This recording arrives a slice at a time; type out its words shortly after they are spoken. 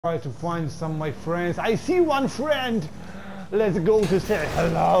try to find some of my friends. I see one friend. Let's go to say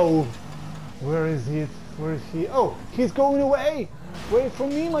hello. Where is he? Where is he? Oh, he's going away. Wait for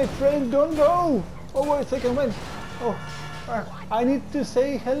me, my friend. Don't go. Oh, wait a second. Wait. Oh, I need to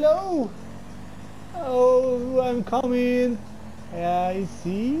say hello. Oh, I'm coming. I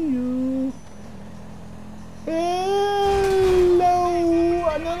see you. Hello.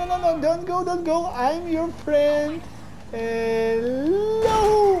 No, don't go. I'm your friend. Hello.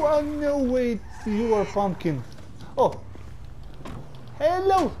 Oh, no, wait. You are pumpkin. Oh.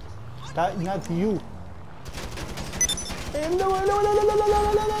 Hello. That, not you.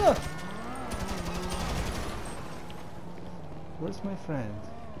 Hello. Where's my friend?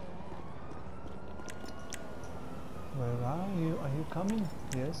 Where are you? Are you coming?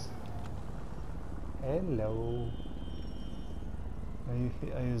 Yes. Hello. Are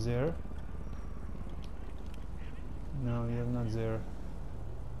you there? No, you're not there.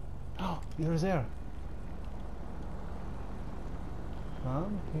 Oh, you're there.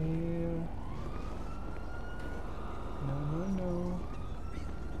 Come here. No.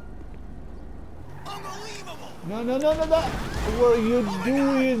 Unbelievable! No. What are you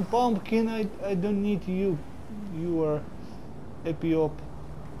doing, pumpkin? I don't need you. You are Epiop.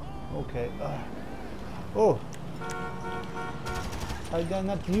 Okay. Oh. I done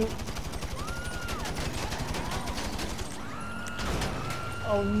not you.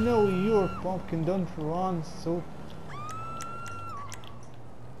 Oh no, you're pumpkin. Don't run. So.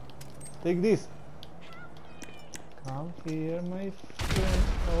 Take this. Come here, my friend.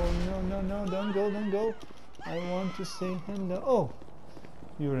 Oh no, don't go. I want to say hello. Oh,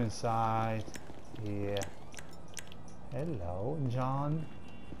 you're inside. Yeah. Hello, John.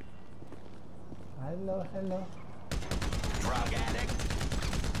 Hello. Drug addict!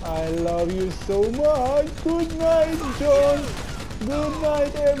 I love you so much. Good night, John. Good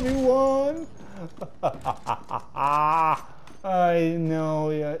night, everyone. I know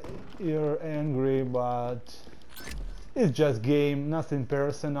you're angry, but it's just game, nothing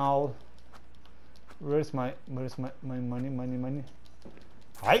personal. Where's my money?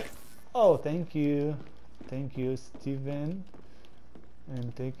 Hi. Oh, thank you, Steven.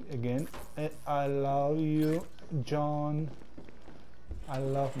 And take again. I love you, John. I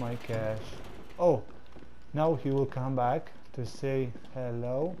love my cash. Oh, now he will come back to say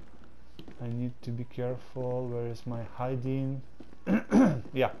hello. I need to be careful. Where is my hiding?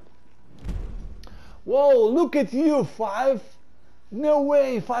 Yeah. Whoa, look at you. No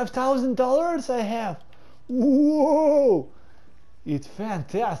way, $5,000 I have. Whoa, it's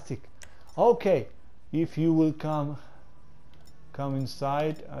fantastic. Okay, if you will come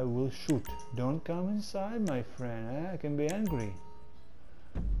inside, I will shoot. Don't come inside, my friend. I can be angry.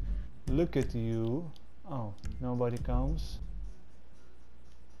 Look at you. Oh, nobody comes.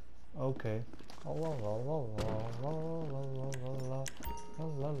 Okay.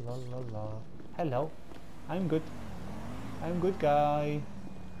 Hello. I'm good guy.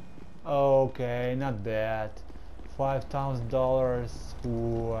 Okay, not bad. $5,000.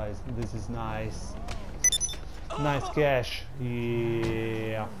 Ooh, this is nice. Nice cash.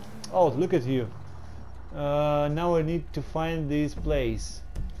 Yeah. Oh, look at you. Now I need to find this place.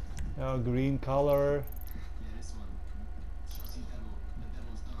 Green color.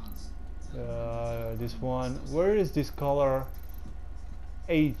 This one. Where is this color?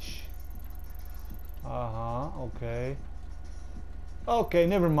 H. Okay. Okay,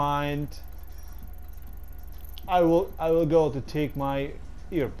 never mind. I will go to take my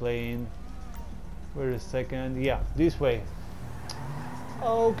airplane. Wait a second. Yeah, this way.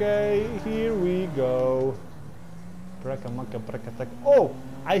 Okay, here we go. Oh,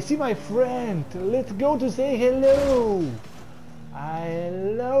 I see my friend. Let's go to say hello. I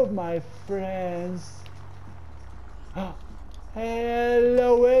love my friends. Hello.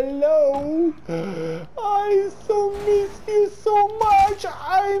 I so miss you so much.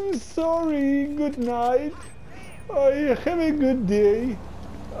 I'm sorry. Good night. I have a good day.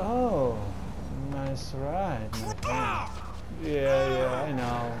 Oh, nice ride, my friend. Yeah, I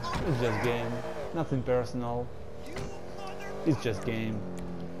know. It's just game. Nothing personal. It's just game.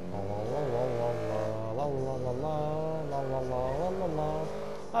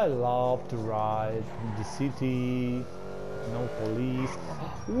 I love to ride in the city. No police.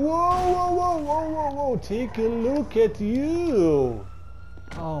 Whoa. Take a look at you.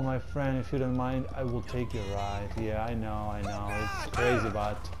 Oh, my friend, if you don't mind, I will take your ride. Yeah, I know. It's crazy,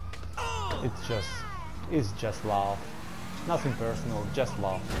 but it's just love. Nothing personal, just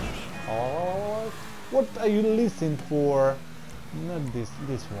love. Oh, what are you listening for? Not this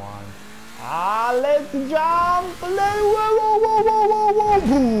one. Let's jump! Whoa!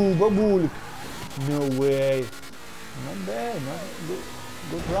 Boom! Babool! No way! Not bad, not good.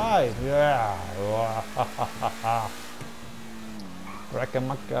 Good ride, yeah!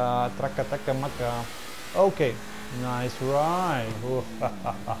 Trakamaka, traka. Okay, nice ride!